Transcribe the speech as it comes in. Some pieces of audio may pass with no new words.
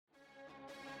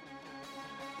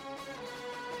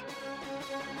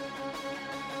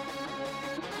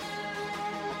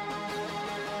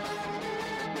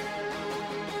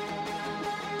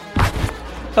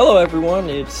Hello everyone,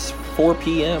 it's 4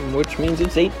 p.m., which means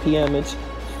it's 8 p.m., it's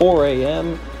 4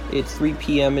 a.m., it's 3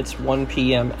 p.m., it's 1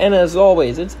 p.m., and as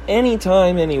always, it's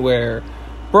anytime, anywhere.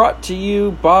 Brought to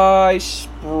you by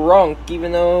Sprunk,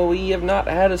 even though we have not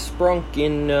had a Sprunk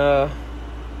in,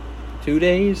 2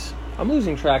 days? I'm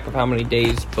losing track of how many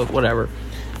days, but whatever.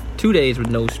 2 days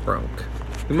with no Sprunk.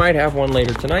 We might have one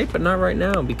later tonight, but not right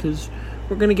now, because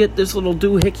we're gonna get this little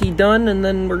doohickey done, and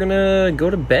then we're gonna go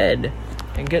to bed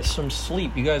and get some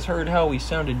sleep. You guys heard how we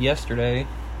sounded yesterday.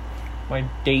 My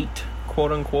date,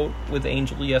 quote-unquote, with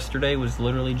Angel yesterday was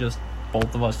literally just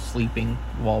both of us sleeping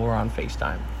while we're on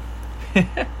FaceTime.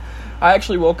 I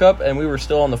actually woke up and we were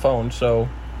still on the phone, so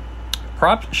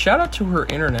shout out to her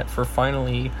internet for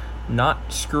finally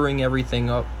not screwing everything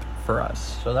up for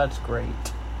us. So that's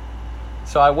great.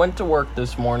 So I went to work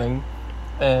this morning,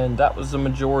 and that was the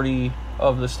majority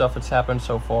of the stuff that's happened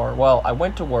so far. Well, I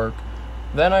went to work,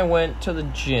 then I went to the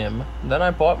gym, then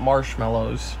I bought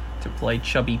marshmallows to play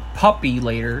Chubby Puppy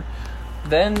later,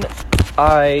 then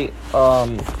I,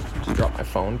 just dropped my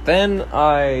phone, then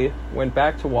I went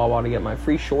back to Wawa to get my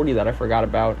free shorty that I forgot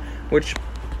about, which,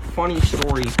 funny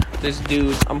story, this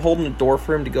dude, I'm holding the door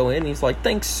for him to go in, he's like,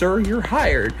 "Thanks sir, you're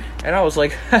hired," and I was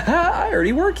like, haha, I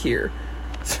already work here.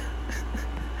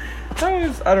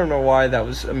 I don't know why that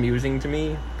was amusing to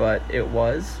me, but it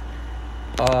was.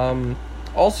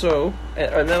 Also,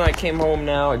 and then I came home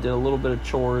now, I did a little bit of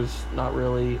chores, not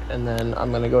really, and then I'm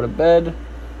gonna go to bed,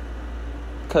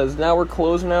 because now we're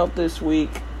closing out this week.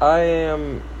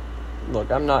 I'm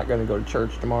not gonna go to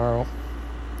church tomorrow.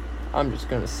 I'm just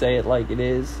gonna say it like it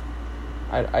is.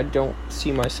 I don't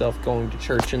see myself going to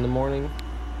church in the morning,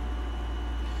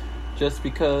 just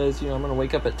because, I'm gonna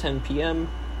wake up at 10 p.m.,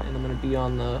 and I'm gonna be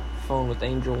on the phone with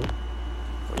Angel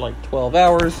for like 12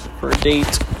 hours for a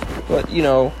date, but,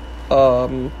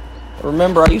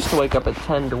 remember, I used to wake up at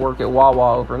 10 to work at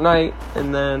Wawa overnight,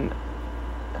 and then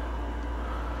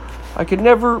I could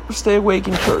never stay awake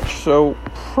in church, so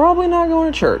probably not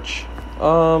going to church.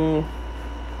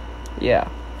 Yeah.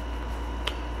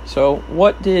 So,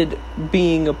 what did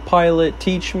being a pilot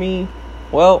teach me?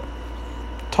 Well,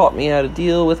 taught me how to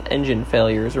deal with engine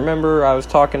failures. Remember, I was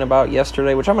talking about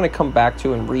yesterday, which I'm going to come back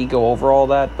to and re-go over all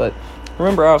that, but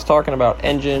remember I was talking about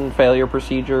engine failure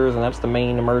procedures, and that's the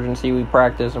main emergency we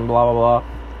practice, and blah, blah, blah.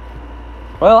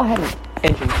 Well, I had an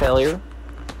engine failure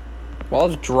while I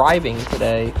was driving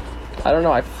today. I don't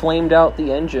know, I flamed out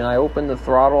the engine. I opened the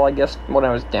throttle, I guess, when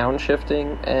I was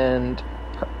downshifting, and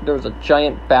there was a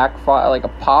giant backfire, like a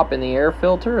pop in the air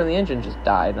filter, and the engine just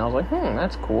died. And I was like,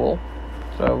 that's cool.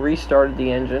 So I restarted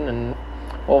the engine, and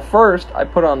well, first, I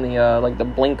put on the, the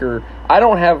blinker. I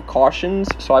don't have cautions,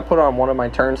 so I put on one of my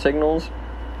turn signals,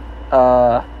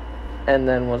 and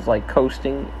then was,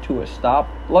 coasting to a stop.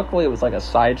 Luckily, it was, a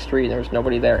side street, and there was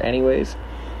nobody there anyways.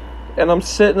 And I'm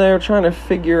sitting there trying to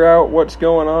figure out what's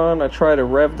going on. I try to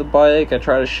rev the bike, I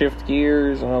try to shift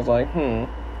gears, and I was like,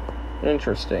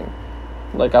 interesting.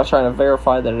 I was trying to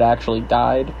verify that it actually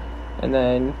died, and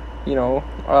then,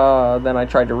 then I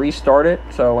tried to restart it,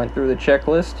 so I went through the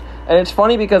checklist. And it's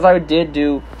funny because I did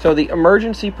so the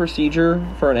emergency procedure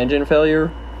for an engine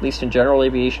failure, at least in general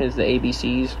aviation, is the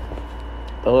ABCs.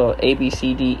 The little A, B,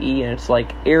 C, D, E, and it's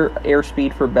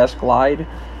airspeed for best glide.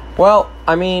 Well,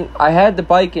 I had the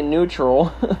bike in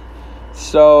neutral,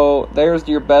 so there's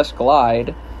your best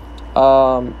glide.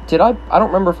 I don't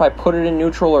remember if I put it in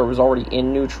neutral or it was already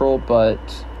in neutral,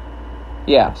 but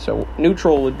yeah, so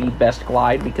neutral would be best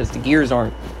glide because the gears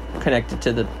aren't connected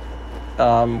to the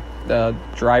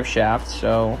drive shaft,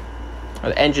 so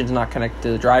the engine's not connected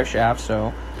to the drive shaft,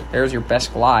 so there's your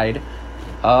best glide.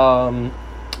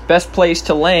 Best place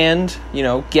to land,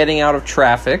 getting out of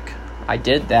traffic. I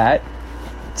did that.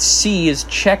 C is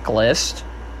checklist.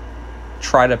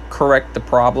 Try to correct the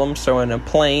problem. So in a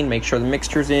plane, make sure the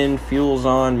mixture's in, fuel's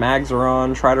on, mags are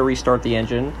on, try to restart the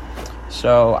engine.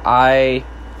 So I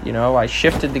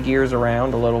shifted the gears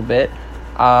around a little bit.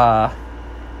 I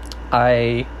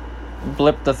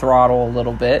blipped the throttle a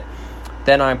little bit.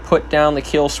 Then I put down the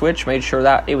kill switch, made sure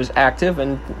that it was active,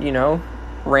 and,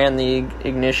 ran the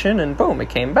ignition, and boom, it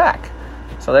came back.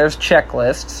 So there's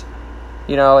checklists.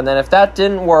 And then if that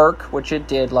didn't work, which it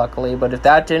did, luckily, but if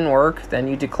that didn't work, then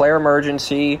you declare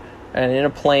emergency, and in a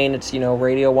plane, it's,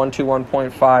 radio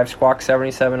 121.5, squawk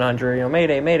 7700,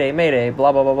 mayday, mayday, mayday,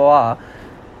 blah, blah, blah, blah.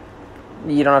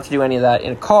 You don't have to do any of that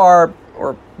in a car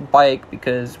or bike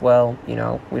because, well,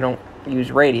 we don't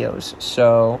use radios,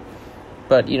 so,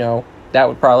 but, that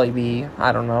would probably be,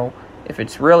 I don't know, if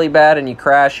it's really bad and you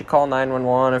crash, you call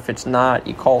 911, if it's not,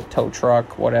 you call a tow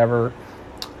truck, whatever.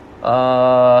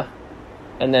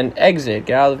 And then exit,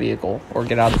 get out of the vehicle, or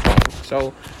get out of the plane.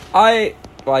 So I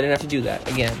Well, I didn't have to do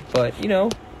that again. But,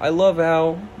 I love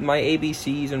how my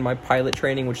ABCs and my pilot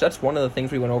training, which that's one of the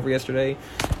things we went over yesterday,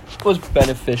 was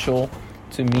beneficial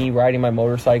to me riding my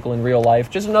motorcycle in real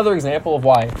life. Just another example of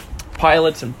why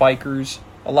pilots and bikers,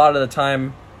 a lot of the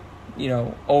time,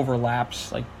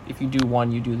 overlaps. Like, if you do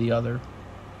one, you do the other.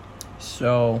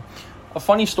 So, a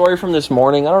funny story from this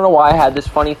morning. I don't know why I had this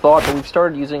funny thought, but we've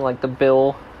started using, like, the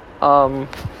bill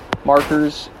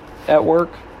markers at work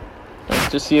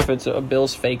to see if it's a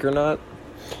bill's fake or not.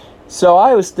 So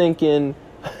I was thinking,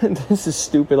 this is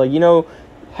stupid. Like,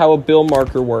 how a bill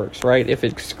marker works, right?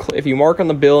 If you mark on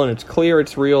the bill and it's clear,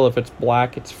 it's real. If it's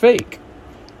black, it's fake,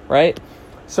 right?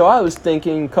 So I was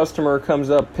thinking, customer comes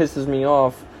up, pisses me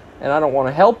off, and I don't want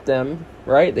to help them,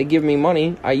 right? They give me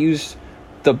money. I use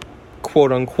the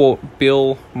quote-unquote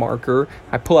bill marker.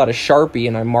 I pull out a Sharpie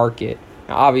and I mark it.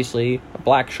 Now, obviously, a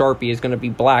black Sharpie is going to be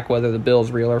black whether the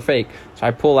bill's real or fake. So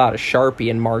I pull out a Sharpie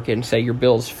and mark it and say, your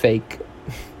bill's fake.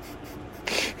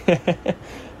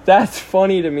 That's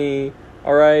funny to me,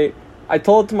 all right? I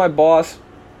told it to my boss.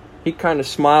 He kind of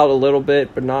smiled a little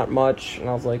bit, but not much. And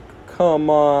I was like, come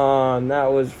on,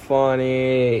 that was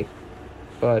funny.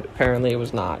 But apparently it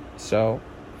was not. So,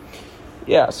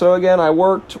 yeah. So, again, I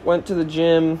went to the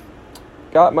gym,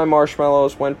 got my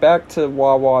marshmallows, went back to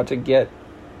Wawa to get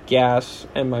gas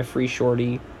and my free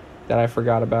shorty that I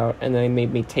forgot about, and then they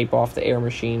made me tape off the air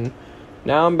machine.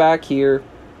 Now I'm back here,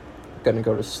 gonna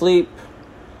go to sleep,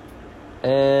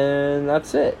 and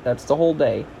that's it. That's the whole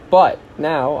day. But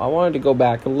now I wanted to go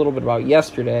back a little bit about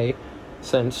yesterday,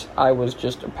 since I was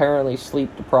just apparently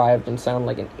sleep deprived and sound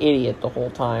like an idiot the whole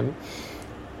time.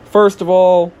 First of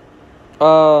all,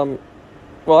 also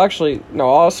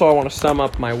I want to sum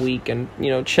up my week and,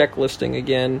 checklisting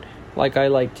again, like I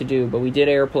like to do. But we did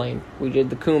airplane, we did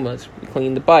the Kumas, we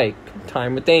cleaned the bike,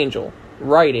 time with Angel,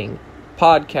 writing,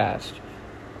 podcast,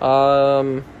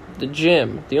 the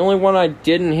gym. The only one I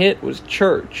didn't hit was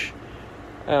church.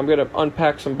 I'm going to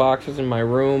unpack some boxes in my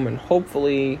room and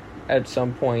hopefully at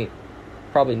some point,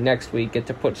 probably next week, get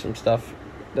to put some stuff,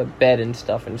 the bed and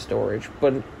stuff in storage.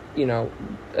 But,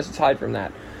 aside from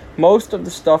that, most of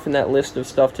the stuff in that list of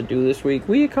stuff to do this week,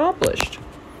 we accomplished.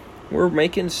 We're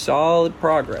making solid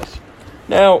progress.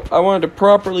 Now, I wanted to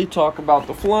properly talk about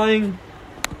the flying,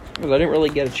 because I didn't really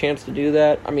get a chance to do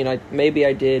that. I mean, maybe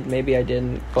I did, maybe I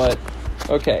didn't, but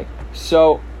okay.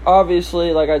 So,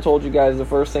 obviously, like I told you guys, the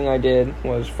first thing I did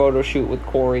was photo shoot with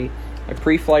Corey. I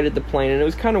pre-flighted the plane, and it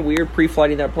was kind of weird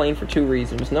pre-flighting that plane for two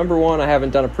reasons. Number one, I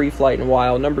haven't done a pre-flight in a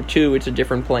while. Number two, it's a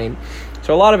different plane.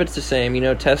 So a lot of it's the same,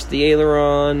 test the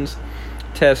ailerons,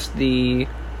 test the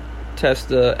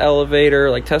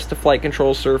elevator, test the flight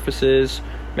control surfaces,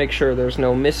 make sure there's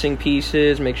no missing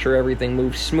pieces, make sure everything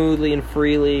moves smoothly and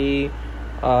freely,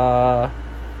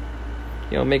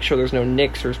 make sure there's no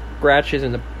nicks or scratches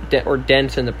or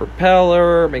dents in the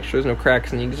propeller, make sure there's no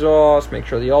cracks in the exhaust, make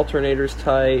sure the alternator's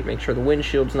tight, make sure the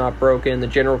windshield's not broken, the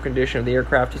general condition of the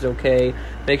aircraft is okay,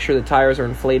 make sure the tires are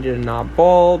inflated and not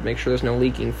bald, make sure there's no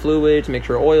leaking fluids, make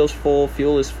sure oil's full,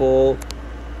 fuel is full,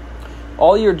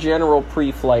 all your general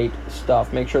pre-flight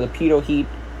stuff. Make sure the pitot heat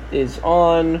is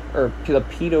on, or the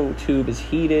pitot tube is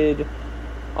heated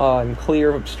and clear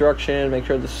of obstruction. Make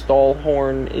sure the stall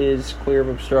horn is clear of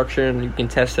obstruction. You can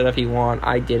test it if you want.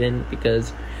 I didn't,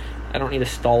 because I don't need a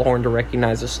stall horn to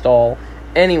recognize a stall.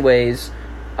 Anyways,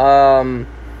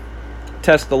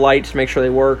 test the lights, make sure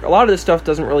they work. A lot of this stuff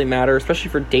doesn't really matter,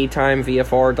 especially for daytime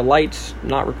VFR. The lights,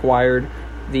 not required.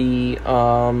 The,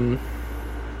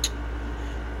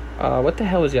 what the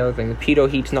hell is the other thing? The pitot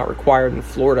heat's not required in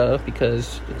Florida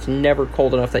because it's never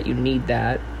cold enough that you need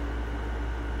that.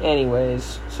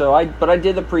 Anyways, I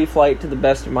did the pre-flight to the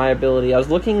best of my ability. I was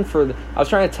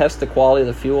trying to test the quality of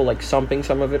the fuel, sumping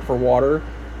some of it for water,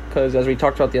 because as we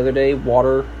talked about the other day,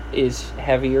 water is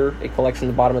heavier. It collects in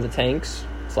the bottom of the tanks.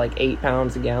 It's 8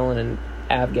 pounds a gallon, and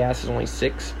avgas is only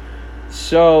 6.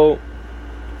 So,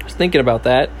 I was thinking about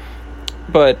that,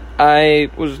 but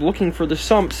I was looking for the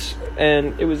sumps,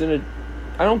 and it was I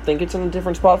don't think it's in a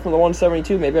different spot from the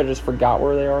 172. Maybe I just forgot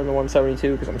where they are in the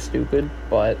 172 because I'm stupid,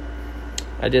 but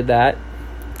I did that.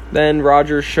 Then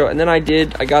Roger and then I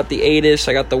got the ATIS,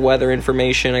 I got the weather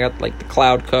information, I got the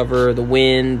cloud cover, the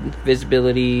wind,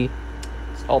 visibility,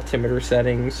 altimeter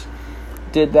settings.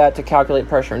 Did that to calculate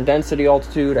pressure and density,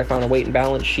 altitude. I found a weight and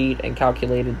balance sheet and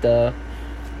calculated the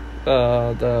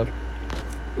load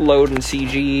and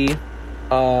CG.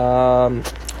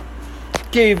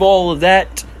 Gave all of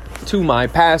that to my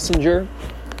passenger.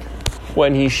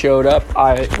 When he showed up,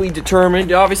 we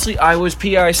determined, obviously, I was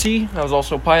PIC. I was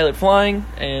also pilot flying,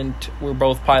 and we're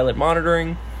both pilot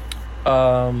monitoring.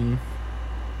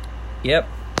 Yep.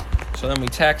 So then we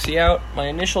taxi out. My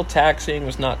initial taxiing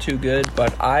was not too good,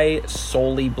 but I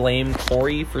solely blame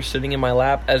Corey for sitting in my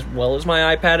lap, as well as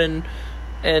my iPad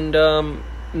and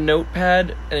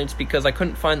notepad, and it's because I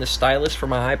couldn't find the stylus for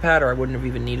my iPad, or I wouldn't have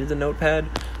even needed the notepad.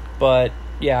 But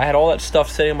yeah, I had all that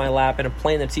stuff sitting in my lap in a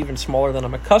plane that's even smaller than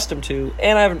I'm accustomed to,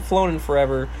 and I haven't flown in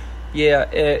forever. Yeah,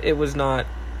 it was not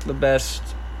the best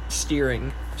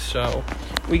steering. So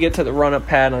we get to the run-up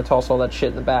pad, and I toss all that shit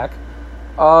in the back.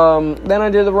 Then I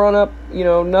did the run-up.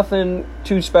 Nothing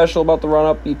too special about the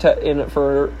run-up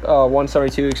for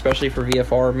 172, especially for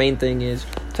VFR. Main thing is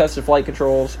test the flight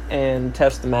controls and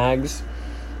test the mags.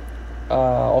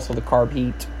 Also the carb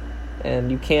heat.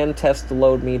 And you can test the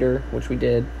load meter, which we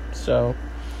did. So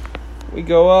we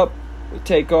go up, we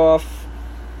take off,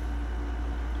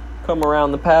 come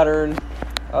around the pattern.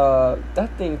 That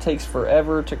thing takes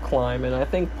forever to climb, and I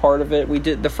think part of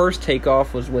it, the first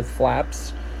takeoff was with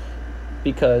flaps,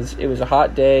 because it was a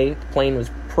hot day. The plane was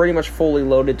pretty much fully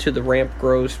loaded to the ramp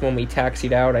gross when we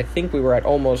taxied out. I think we were at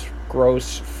almost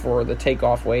gross for the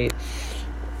takeoff weight.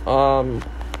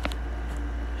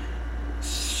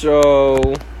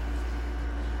 So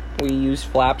we used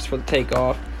flaps for the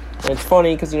takeoff. And it's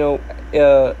funny because,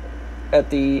 at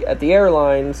the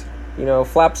airlines,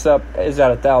 flaps up is at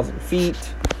 1,000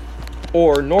 feet.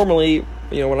 Or normally,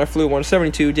 when I flew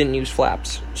 172, didn't use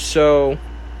flaps. So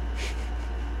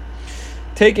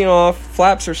taking off,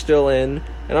 flaps are still in,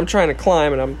 and I'm trying to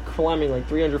climb, and I'm climbing like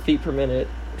 300 feet per minute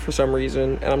for some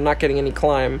reason, and I'm not getting any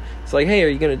climb. It's like, hey, are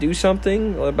you going to do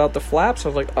something about the flaps? I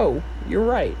was like, oh, you're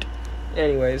right.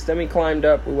 Anyways, then we climbed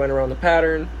up, we went around the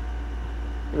pattern,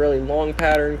 really long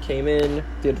pattern, came in,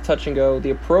 did a touch and go.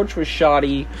 The approach was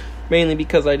shoddy, mainly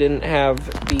because I didn't have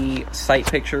the sight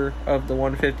picture of the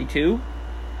 152.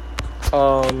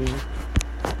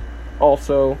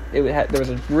 Also, there was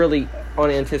a really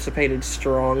unanticipated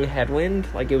strong headwind,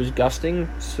 like it was gusting,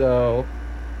 so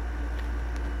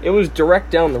it was direct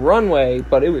down the runway,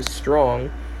 but it was strong,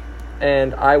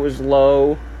 and I was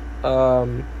low,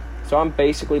 so I'm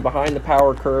basically behind the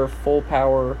power curve, full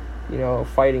power,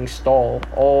 fighting stall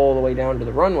all the way down to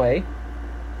the runway.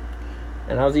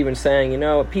 And I was even saying,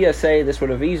 at PSA, this would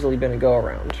have easily been a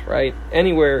go-around, right?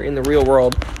 Anywhere in the real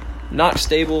world, not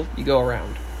stable, you go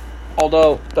around.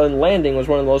 Although, the landing was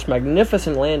one of the most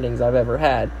magnificent landings I've ever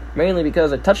had. Mainly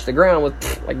because I touched the ground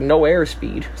with, no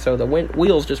airspeed. So the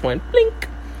wheels just went blink.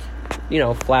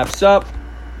 Flaps up,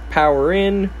 power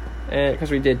in, and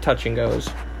because we did touch and goes.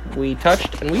 We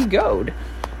touched and we goed.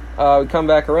 We come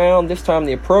back around. This time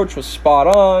the approach was spot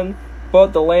on,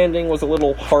 but the landing was a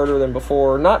little harder than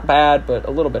before. Not bad, but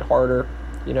a little bit harder.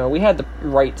 We had the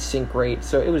right sink rate,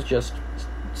 so it was just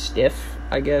stiff,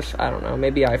 I guess. I don't know.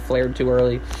 Maybe I flared too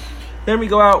early. Then we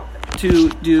go out to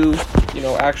do,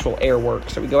 actual air work.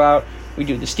 So we go out, we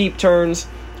do the steep turns.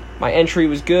 My entry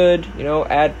was good,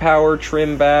 add power,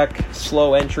 trim back,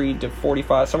 slow entry to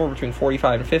 45, somewhere between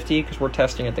 45 and 50, because we're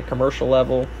testing at the commercial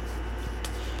level.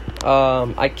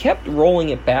 I kept rolling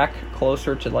it back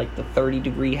closer to, the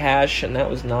 30-degree hash, and that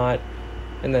was not,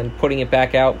 and then putting it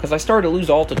back out, because I started to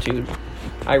lose altitude.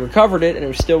 I recovered it, and it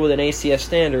was still within ACS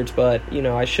standards, but,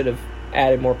 I should have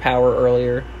added more power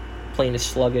earlier. Plane is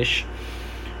sluggish.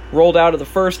 Rolled out of the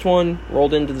first one,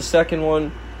 rolled into the second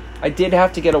one. I did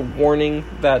have to get a warning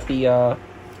that the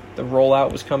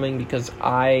rollout was coming, because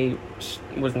I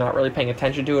was not really paying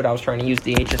attention to it. I was trying to use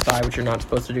the HSI, which you're not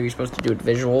supposed to do. You're supposed to do it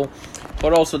visual.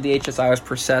 But also the HSI was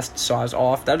processed, so I was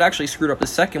off. That actually screwed up the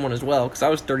second one as well, because I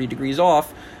was 30 degrees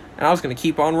off, and I was going to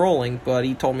keep on rolling, but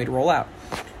he told me to roll out.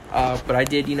 But I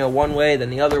did, one way, then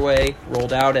the other way,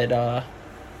 rolled out at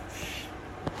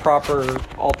proper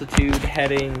altitude,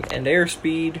 heading, and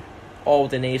airspeed, all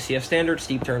within ACF standards.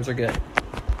 Steep turns are good.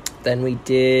 Then we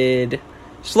did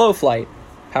slow flight.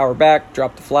 Power back,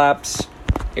 drop the flaps,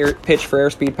 pitch for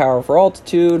airspeed, power for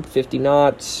altitude, 50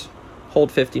 knots,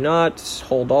 hold 50 knots,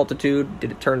 hold altitude,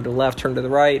 did it turn to the left, turn to the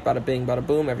right, bada bing, bada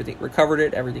boom, everything, recovered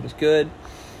it, everything's good.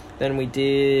 Then we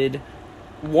did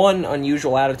one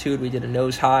unusual attitude, we did a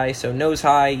nose high. So nose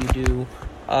high, you do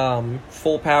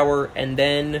full power and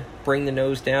then bring the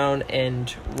nose down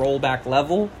and roll back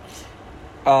level.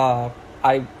 I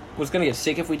was going to get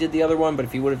sick if we did the other one, but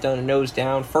if you would have done a nose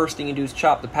down, first thing you do is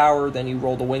chop the power, then you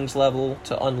roll the wings level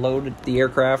to unload the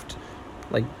aircraft,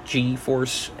 like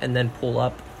G-force, and then pull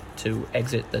up to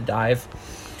exit the dive.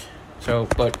 So,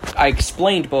 but I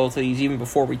explained both of these even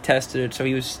before we tested it, so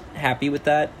he was happy with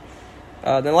that.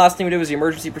 Then the last thing we did was the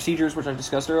emergency procedures, which I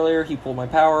discussed earlier. He pulled my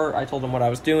power, I told him what I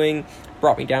was doing,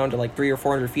 brought me down to 300 or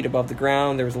 400 feet above the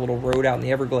ground. There was a little road out in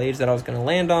the Everglades that I was going to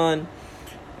land on.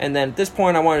 And then at this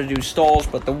point, I wanted to do stalls,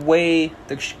 but the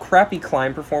crappy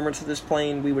climb performance of this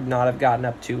plane, we would not have gotten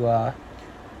up to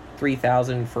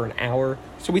 3,000 for an hour.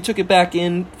 So we took it back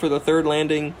in for the third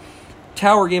landing.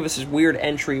 Tower gave us this weird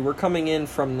entry. We're coming in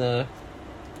from the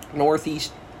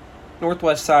northwest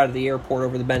side of the airport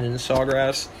over the bend in the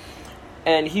Sawgrass,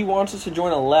 and he wants us to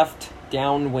join a left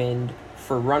downwind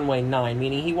for runway 9,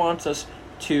 meaning he wants us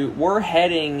to,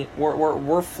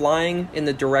 we're flying in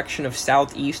the direction of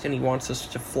southeast, and he wants us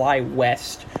to fly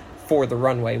west for the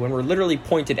runway when we're literally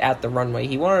pointed at the runway.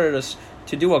 He wanted us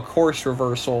to do a course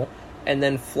reversal and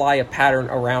then fly a pattern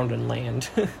around and land,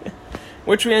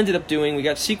 which we ended up doing. We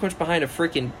got sequenced behind a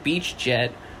freaking beach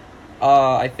jet,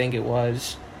 I think it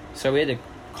was, so we had to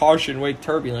caution wake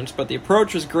turbulence, but the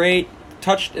approach was great.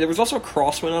 There was also a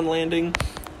crosswind on landing,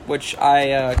 which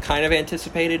I kind of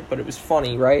anticipated, but it was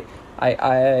funny, right?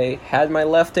 I had my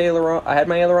left aileron, I had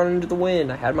my aileron into the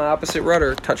wind, I had my opposite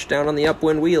rudder, touched down on the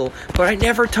upwind wheel, but I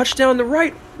never touched down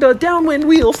the downwind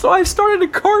wheel, so I started a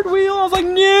cartwheel. I was like,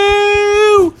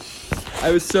 no!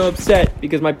 I was so upset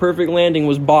because my perfect landing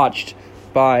was botched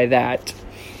by that.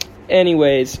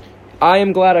 Anyways, I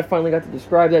am glad I finally got to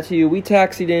describe that to you. We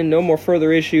taxied in, no more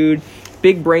further issued.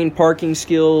 Big brain parking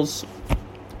skills,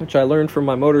 which I learned from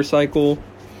my motorcycle.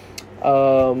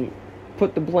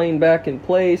 Put the plane back in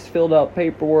place, filled out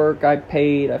paperwork, I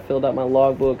paid, I filled out my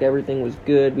logbook, everything was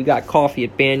good. We got coffee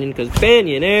at Banyan, because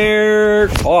Banyan Air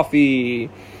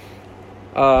Coffee.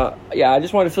 Yeah, I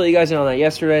just wanted to fill you guys in on that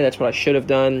yesterday. That's what I should have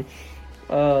done.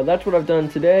 That's what I've done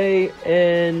today,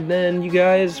 and then you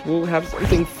guys will have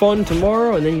something fun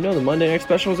tomorrow, and then the Monday Night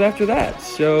Special is after that.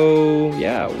 So,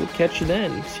 yeah, we'll catch you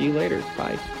then. See you later.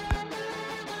 Bye.